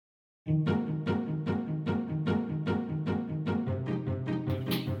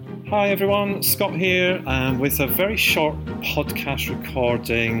Hi everyone, Scott here with a very short podcast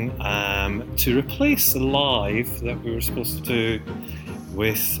recording to replace the live that we were supposed to do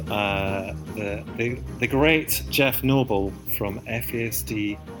with the great Jeff Noble from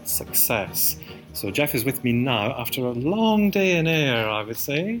FASD Success. So Jeff is with me now after a long day in air, I would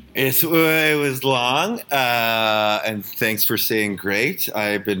say. It was long, and thanks for saying great.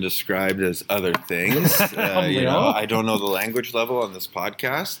 I've been described as other things. I don't know the language level on this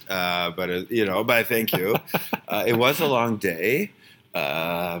podcast, but thank you. It was a long day.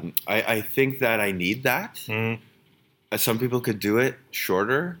 I think that I need that. Mm. Some people could do it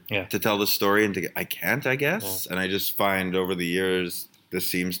shorter to tell the story, and I can't, I guess. Yeah. And I just find over the years, this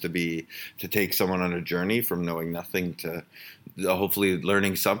seems to be to take someone on a journey from knowing nothing to hopefully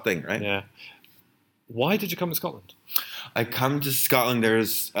learning something, right? Yeah. Why did you come to Scotland? I come to Scotland.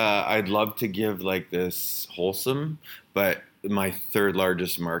 I'd love to give like this wholesome, but my third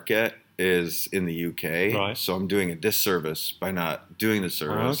largest market is in the UK. Right. So I'm doing a disservice by not doing the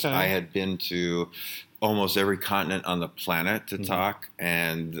service. Okay. I had been to almost every continent on the planet to talk,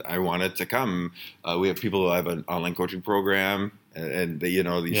 and I wanted to come. We have people who have an online coaching program, and you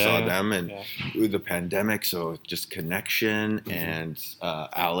saw them, and the pandemic, so just connection. And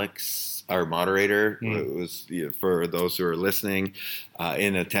Alex, our moderator, was for those who are listening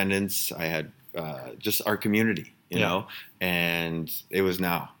in attendance. I had just our community, and it was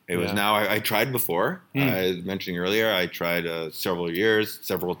now. It was now. I tried before. I was mentioning earlier. I tried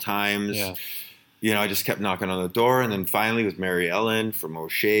several times. Yeah. I just kept knocking on the door, and then finally with Mary Ellen from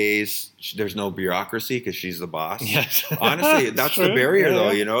O'Shea's, there's no bureaucracy because she's the boss. Yes. Honestly, that's the barrier,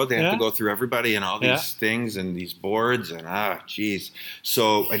 though. They have to go through everybody and all these things and these boards, and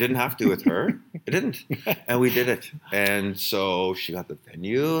So I didn't have to with her. I didn't, and we did it. And so she got the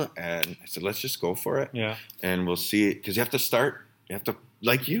venue, and I said, let's just go for it. Yeah. And we'll see, because you have to start. You have to,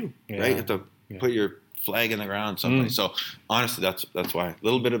 like you, right? You have to put your flag in the ground someplace. So honestly, that's why. A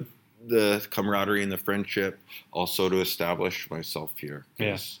little bit of the camaraderie and the friendship, also to establish myself here.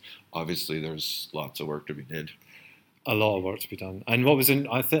 Because obviously there's lots of work to be did. A lot of work to be done. And what was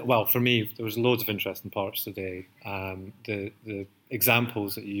for me, there was loads of interesting parts today. The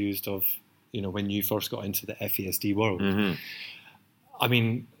examples that you used of, when you first got into the FASD world. Mm-hmm. I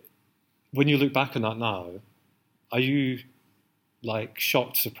mean, when you look back on that now, are you like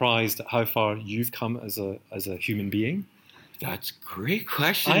shocked, surprised at how far you've come as a human being? That's a great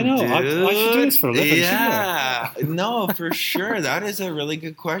question. I know. Dude. I should do this for a living. Yeah. No, for sure. That is a really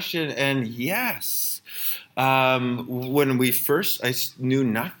good question. And yes, when we first, I knew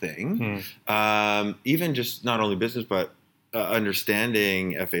nothing. Even just not only business, but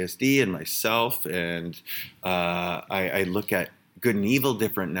understanding FASD and myself. And I look at good and evil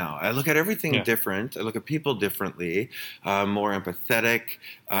different now. I look at everything different. I look at people differently, more empathetic.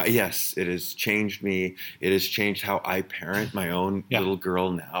 Yes, it has changed me. It has changed how I parent my own little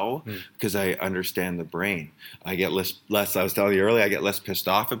girl now, because I understand the brain. I get less, I was telling you earlier, I get less pissed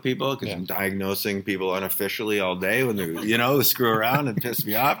off at people because I'm diagnosing people unofficially all day when they, screw around and piss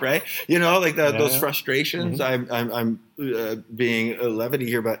me off, right? Those frustrations. Mm-hmm. I'm being levity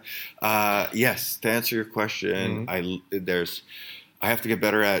here, but yes, to answer your question, I have to get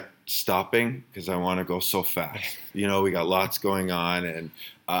better at stopping because I want to go so fast. We got lots going on, and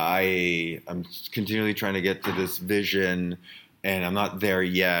I'm continually trying to get to this vision, and I'm not there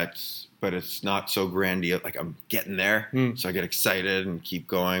yet, but it's not so grandiose. Like, I'm getting there, so I get excited and keep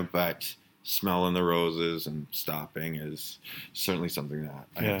going, but smelling the roses and stopping is certainly something that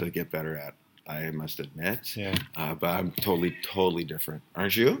I have to get better at, I must admit. Yeah. But I'm totally different.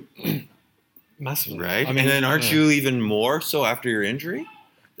 Aren't you? Massively. Right? I mean, and then aren't you even more so after your injury?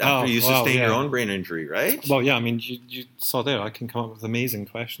 After you sustained your own brain injury, right? Well, yeah, I mean, you saw there, I can come up with amazing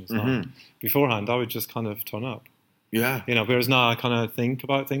questions now. Beforehand, I would just kind of turn up. Yeah. Whereas now I kind of think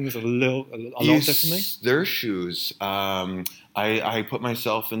about things a lot differently. Their shoes. I put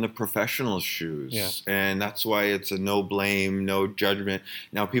myself in the professional's shoes. And that's why it's a no blame, no judgment.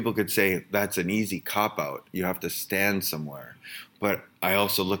 Now, people could say that's an easy cop-out. You have to stand somewhere. But I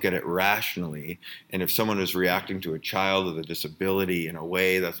also look at it rationally. And if someone is reacting to a child with a disability in a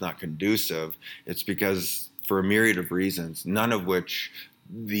way that's not conducive, it's because for a myriad of reasons, none of which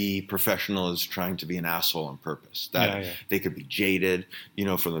the professional is trying to be an asshole on purpose. They could be jaded,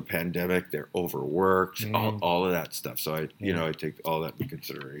 from the pandemic. They're overworked, all of that stuff. So I take all that into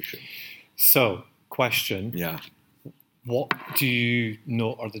consideration. So, question. Yeah. What do you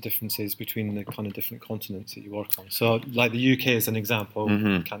know are the differences between the kind of different continents that you work on? So, like the UK is an example.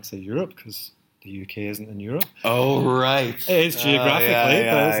 I can't say Europe because the UK isn't in Europe. Oh, right. It is geographically,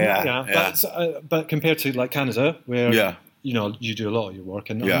 but compared to like Canada, where you do a lot of your work,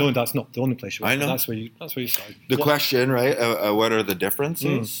 and I know that's not the only place you work. I know. That's where you started. The question, right? What are the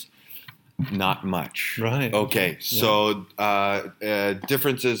differences? Not much. Right. Okay. So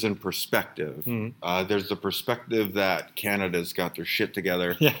differences in perspective. There's the perspective that Canada's got their shit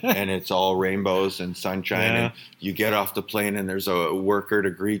together and it's all rainbows and sunshine. And you get off the plane and there's a worker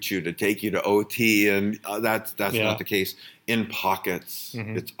to greet you, to take you to OT. And that's not the case. In pockets,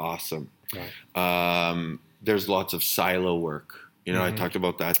 it's awesome. Right. There's lots of silo work. I talked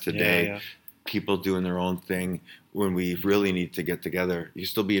about that today. Yeah. People doing their own thing when we really need to get together. You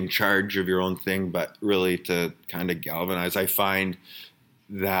still be in charge of your own thing, but really to kind of galvanize. I find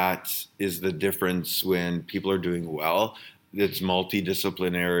that is the difference when people are doing well. It's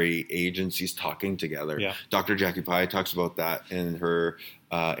multidisciplinary agencies talking together. Yeah. Dr. Jackie Pai talks about that in her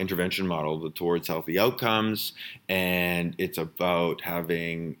intervention model, the Towards Healthy Outcomes, and it's about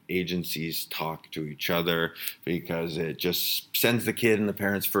having agencies talk to each other because it just sends the kid and the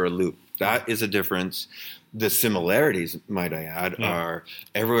parents for a loop. That is a difference. The similarities, might I add, are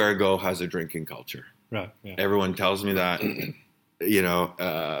everywhere I go has a drinking culture. Right. Yeah. Everyone tells me that.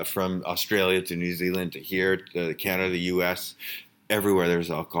 From Australia to New Zealand to here to Canada, the U.S., everywhere there's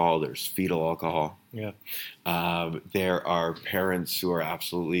alcohol, there's fetal alcohol. Yeah. There are parents who are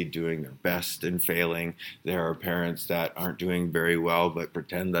absolutely doing their best and failing. There are parents that aren't doing very well but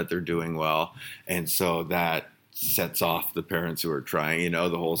pretend that they're doing well. And so that sets off the parents who are trying,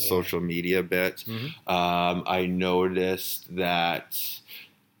 the whole social media bit. I noticed that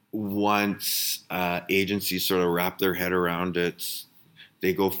once agencies sort of wrap their head around it,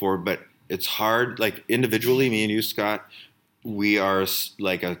 they go forward. But it's hard. Like individually, me and you, Scott, we are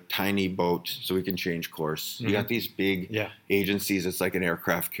like a tiny boat, so we can change course. You got these big agencies. It's like an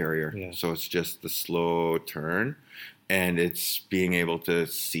aircraft carrier. Yeah. So it's just the slow turn. And it's being able to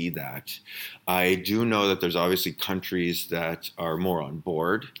see that. I do know that there's obviously countries that are more on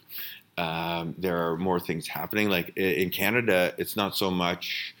board. There are more things happening. Like in Canada, it's not so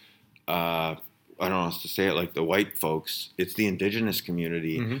much, I don't know how to say it, like the white folks. It's the Indigenous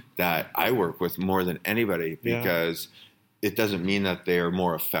community that I work with more than anybody because it doesn't mean that they are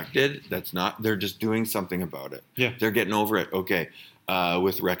more affected. That's not. They're just doing something about it. Yeah. They're getting over it. Okay.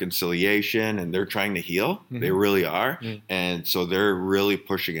 With reconciliation, and they're trying to heal. They really are. And so they're really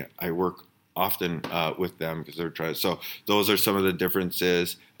pushing it. I work often with them because they're trying. So those are some of the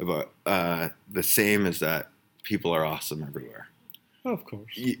differences. About the same is that people are awesome everywhere. Oh, of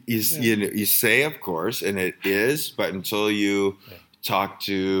course. You say of course, and it is, but until you talk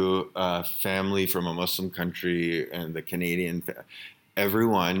to a family from a Muslim country and the Canadian,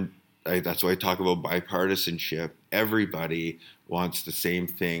 everyone, that's why I talk about bipartisanship. Everybody wants the same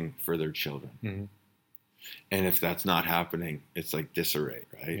thing for their children. And if that's not happening, it's like disarray,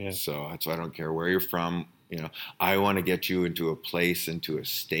 right? Yeah. So that's why I don't care where you're from. I want to get you into a place, into a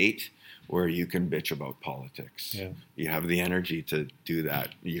state where you can bitch about politics. Yeah. You have the energy to do that.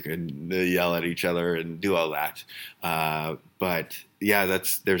 You can yell at each other and do all that. But yeah,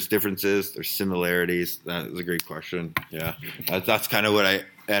 there's differences, there's similarities. That is a great question. Yeah, that's kind of what I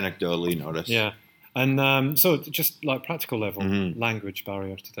anecdotally noticed. Yeah. And so just like practical level, language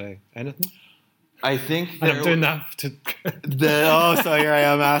barrier today, anything? I think I'm doing that to so here I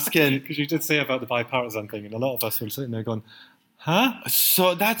am asking. Because you did say about the bipartisan thing, and a lot of us were sitting there going, huh?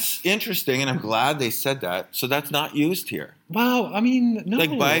 So that's interesting, and I'm glad they said that. So that's not used here. Well, I mean, no.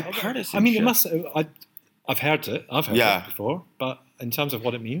 Like bipartisan. I mean, it must. I've heard it. I've heard it before, but in terms of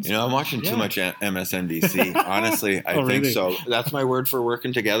what it means, I'm watching too much MSNBC. Honestly, I think so. That's my word for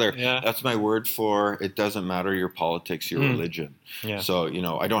working together. Yeah. That's my word for it doesn't matter your politics, your religion. Yeah. So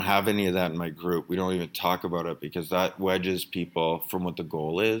I don't have any of that in my group. We don't even talk about it because that wedges people from what the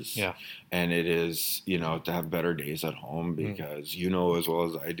goal is. Yeah. And it is to have better days at home because as well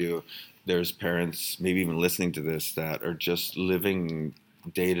as I do, there's parents maybe even listening to this that are just living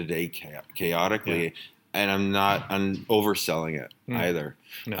day to day chaotically. Yeah. And I'm overselling it either.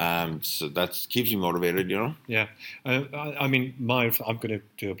 No. So that keeps me motivated, Yeah. I mean, I'm going to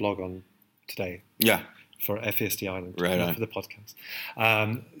do a blog on today. Yeah. For FASD Ireland. Right. For the podcast.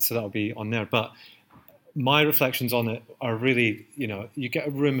 So that'll be on there. But my reflections on it are really, you get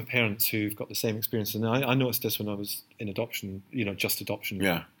a room of parents who've got the same experience. And I noticed this when I was in adoption, just adoption.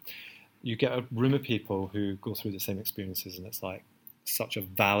 Yeah. You get a room of people who go through the same experiences, and it's like such a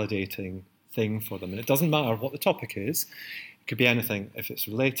validating thing for them. And it doesn't matter what the topic is. It could be anything. If it's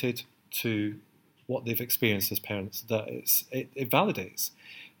related to what they've experienced as parents, that it validates.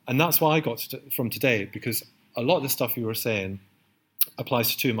 And that's what I got from today, because a lot of the stuff you were saying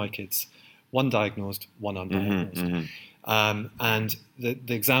applies to two of my kids, one diagnosed, one undiagnosed. And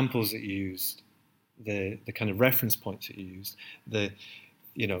the examples that you used the kind of reference points that you used,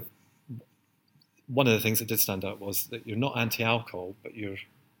 one of the things that did stand out was that you're not anti-alcohol, but you're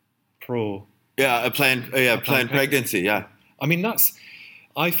pro. Yeah, planned pregnancy. Yeah. I mean,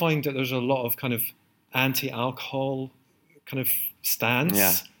 I find that there's a lot of kind of anti-alcohol kind of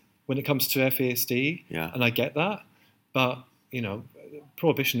stance when it comes to FASD. Yeah. And I get that, but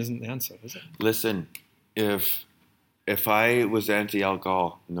prohibition isn't the answer, is it? Listen, if I was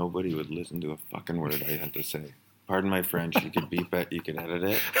anti-alcohol, nobody would listen to a fucking word I had to say. Pardon my French. You can beep it. You can edit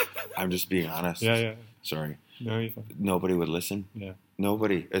it. I'm just being honest. Yeah. Sorry. No, you're fine. Nobody would listen. Yeah.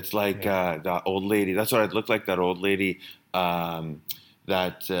 Nobody. It's like that old lady. That's what I'd look like. That old lady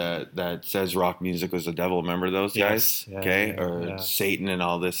that says rock music was the devil. Remember those guys? Or Satan and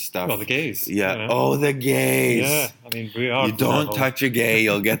all this stuff. Well, the gays. Yeah. Oh, the gays. Yeah. I mean, we are. You don't touch a gay,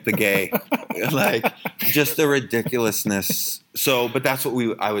 you'll get the gay. Like, just the ridiculousness. So, but that's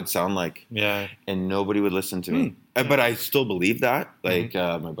what I would sound like. Yeah. And nobody would listen to me. But I still believe that. Like,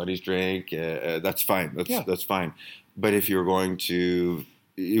 my buddies drink. That's fine. That's fine. But if you're thinking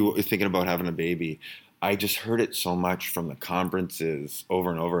about having a baby, I just heard it so much from the conferences over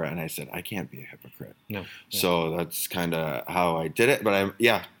and over, and I said, I can't be a hypocrite. No. So that's kind of how I did it. But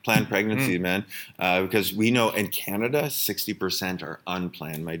planned pregnancy, man, because we know in Canada, 60% are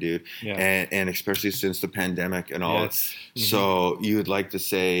unplanned, my dude, and especially since the pandemic and all. Yes. So you would like to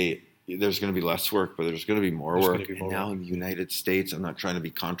say there's going to be less work, but there's going to be more work. And now in the United States, I'm not trying to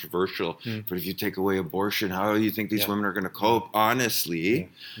be controversial, but if you take away abortion, how do you think these women are going to cope? Honestly. Yeah,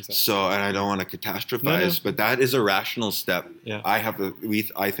 exactly. So, and I don't want to catastrophize, but that is a rational step. Yeah. I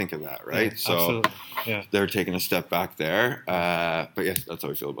think of that, right? So they're taking a step back there. But yes, that's how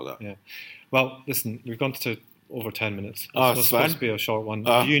I feel about that. Yeah. Well, listen, we've gone to over 10 minutes. It's supposed to be a short one.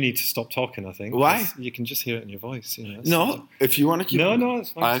 You need to stop talking, I think. Why? You can just hear it in your voice. No, if you want to keep... No, it's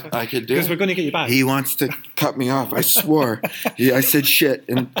fine. I could do it. Because we're going to get you back. He wants to cut me off. I swore. I said shit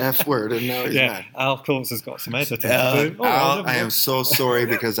and F word, and now he's mad. Al Coates has got some editing to do. Al, I am so sorry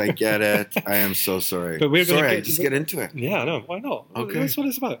because I get it. I am so sorry. But we're going to get into it. Yeah, no, why not? Okay. That's what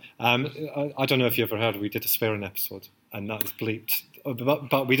it's about. I don't know if you ever heard, we did a swearing episode, and that was bleeped.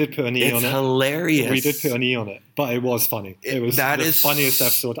 But we did put an E on it. It's hilarious. We did put an E on it, but it was funny. It was the funniest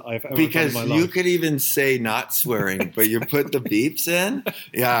episode I've ever done in my life. Because you could even say not swearing, but you put the beeps in.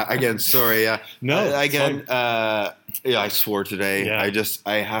 Yeah, again, sorry. No, again, I swore today. Yeah.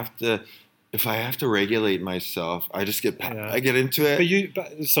 I have to. If I have to regulate myself, I just I get into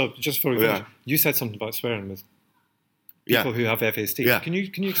it. So just for you said something about swearing with people who have FASD. Yeah. Can you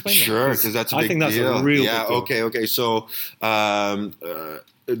explain that? Sure, because that's a big deal. I think that's a real big deal. Okay. So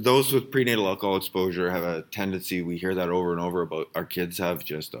those with prenatal alcohol exposure have a tendency, we hear that over and over about, our kids have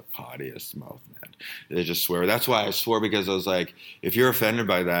just the pottiest mouth, man. They just swear. That's why I swore, because I was like, if you're offended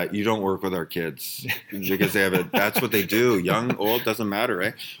by that, you don't work with our kids. Because that's what they do. Young, old, doesn't matter,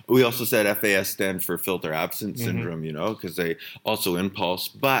 right? We also said FAS stand for filter absence syndrome, because they also impulse.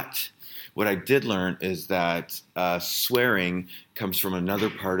 But what I did learn is that swearing comes from another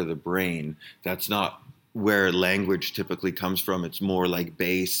part of the brain that's not where language typically comes from. It's more like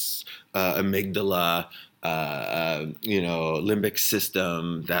base, amygdala, limbic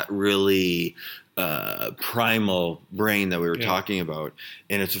system, that really primal brain that we were talking about.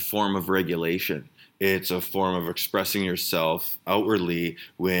 And it's a form of regulation. It's a form of expressing yourself outwardly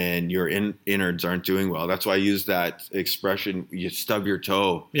when your innards aren't doing well. That's why I use that expression, you stub your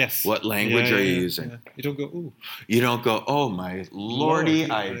toe. Yes. What language are you using? Yeah. You don't go, ooh. You don't go, oh, my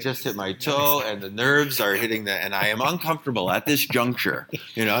lordy, I just hit my toe and the nerves are hitting and I am uncomfortable at this juncture.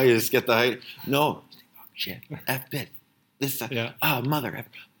 You just get the height. No. Oh, shit. F bit. This, mother. F.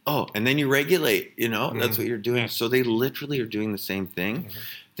 Oh, and then you regulate, that's what you're doing. Yeah. So they literally are doing the same thing.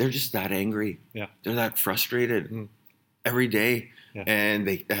 They're just that angry. Yeah. They're that frustrated every day. Yeah. And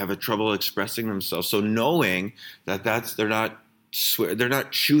they have a trouble expressing themselves. So knowing that they're not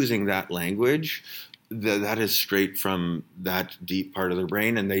choosing that language, that is straight from that deep part of their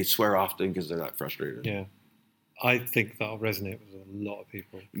brain, and they swear often because they're that frustrated. Yeah. I think that'll resonate with a lot of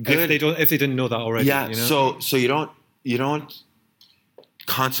people. Good. If they didn't know that already. Yeah. So you don't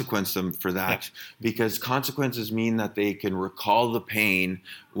consequence them for that, because consequences mean that they can recall the pain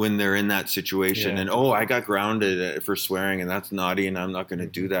when they're in that situation and I got grounded for swearing and that's naughty and I'm not going to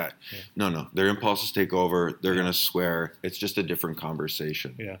do that. No, their impulses take over, they're going to swear. It's just a different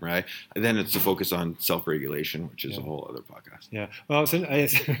conversation, right? And then it's to focus on self-regulation, which is a whole other podcast. Well,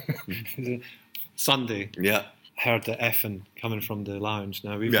 it's Sunday. Heard the effing coming from the lounge.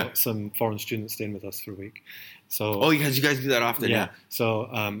 Now we've got some foreign students staying with us for a week. So because you guys do that often, So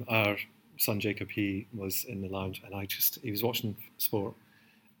our son Jacob, he was in the lounge, and he was watching sport.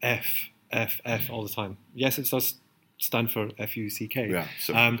 FF all the time. Yes, it does stand for FUCK. Yeah.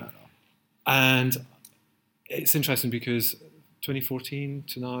 So and it's interesting because 2014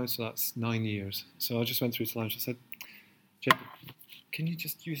 to now, so that's 9 years. So I just went through to lunch. I said, Jim, can you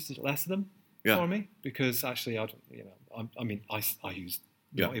just use less of them for me? Because actually, I don't. I use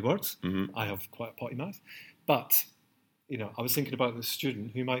naughty words. Mm-hmm. I have quite a potty mouth, but I was thinking about the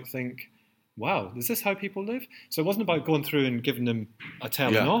student who might think, wow, is this how people live? So it wasn't about going through and giving them a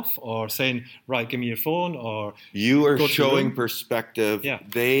telling off or saying, right, give me your phone, or you are showing perspective. Yeah.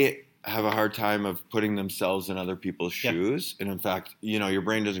 They have a hard time of putting themselves in other people's shoes. And in fact, your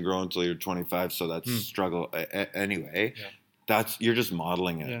brain doesn't grow until you're 25. So that's struggle anyway. Yeah. You're just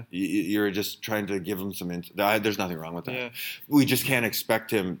modeling it. Yeah. You're just trying to give him some there's nothing wrong with that. Yeah. We just can't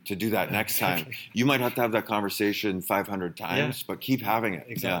expect him to do that next time. You might have to have that conversation 500 times, but keep having it.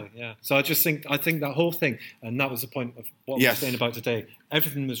 Exactly. Yeah. So I think that whole thing, and that was the point of what we were saying about today.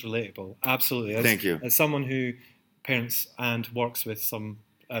 Everything was relatable. Absolutely. Thank you. As someone who parents and works with some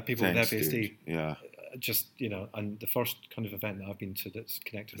people with FASD. Dude. Yeah. Just, and the first kind of event that I've been to that's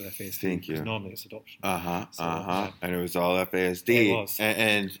connected with FASD, because normally it's adoption. And it was all FASD. It was.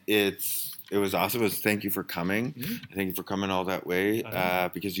 And it was awesome. Thank you for coming. Mm-hmm. Thank you for coming all that way,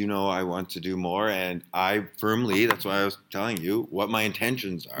 because I want to do more, and I firmly, that's why I was telling you what my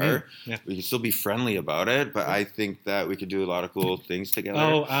intentions are. Yeah. We can still be friendly about it, but I think that we could do a lot of cool things together.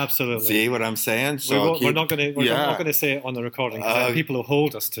 Oh, absolutely. See what I'm saying? So we're not going to say it on the recording, because people will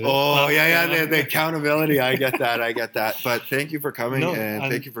hold us to it. Oh, the accountability. I get that. But thank you for coming, and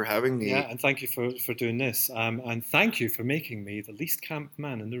thank you for having me. Yeah, and thank you for doing this. And thank you for making me the least camp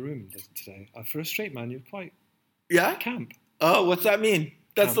man in the room today. For a straight man, you're quite camp. Oh, what's that mean?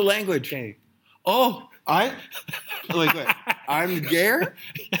 That's camp. The language. Gay. Oh, wait. I'm gay?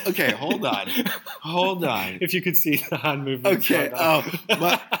 Okay, hold on. If you could see the hand movement. Okay.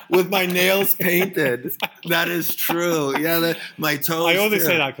 With my nails painted. That is true. Yeah, my toes. I only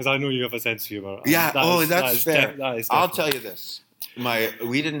say that because I know you have a sense of humor. Yeah. That's fair. I'll tell you this. My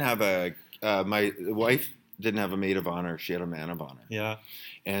wife didn't have a maid of honor. She had a man of honor. Yeah.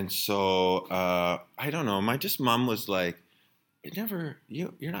 And so, I don't know, my mom was like,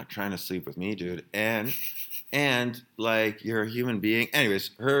 you're not trying to sleep with me, dude. And like, you're a human being.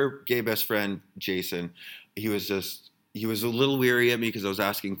 Anyways, her gay best friend, Jason, he was a little weary at me because I was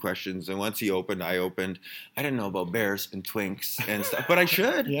asking questions. And once he opened, I opened. I didn't know about bears and twinks and stuff, but I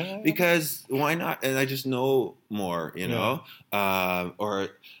should, because why not? And I just know more,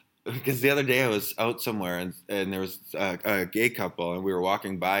 because the other day I was out somewhere and there was a gay couple and we were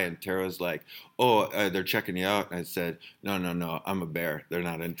walking by and Tara was like, they're checking you out. And I said, no, I'm a bear. They're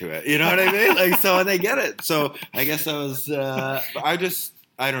not into it. You know what I mean? Like, so, and they get it. So I guess I was, I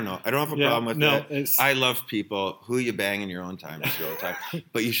don't know. I don't have a problem with it. I love people. Who you bang in your own time is your own time.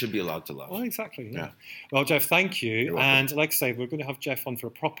 But you should be allowed to love. Well, exactly. Yeah. Well, Jeff, thank you. And like I say, we're going to have Jeff on for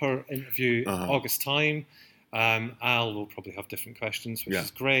a proper interview August time. Al will probably have different questions, which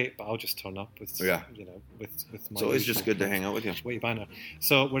is great, but I'll just turn up with with my. It's always just good to hang out with you. Witty banner.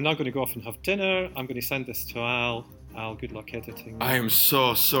 So we're now going to go off and have dinner. I'm going to send this to Al. Al, good luck editing. I am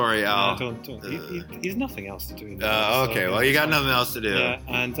so sorry, Al. Don't. He's nothing else to do. Okay, well, you got nothing else to do. Yeah,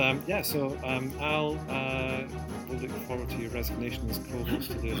 and so Al, we'll look forward to your resignation as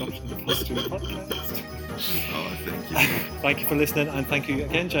co-host of the Adoption Repository podcast. Oh, thank you. Thank you for listening, and thank you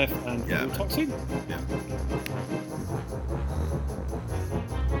again, Jeff, and we'll talk soon. Yeah.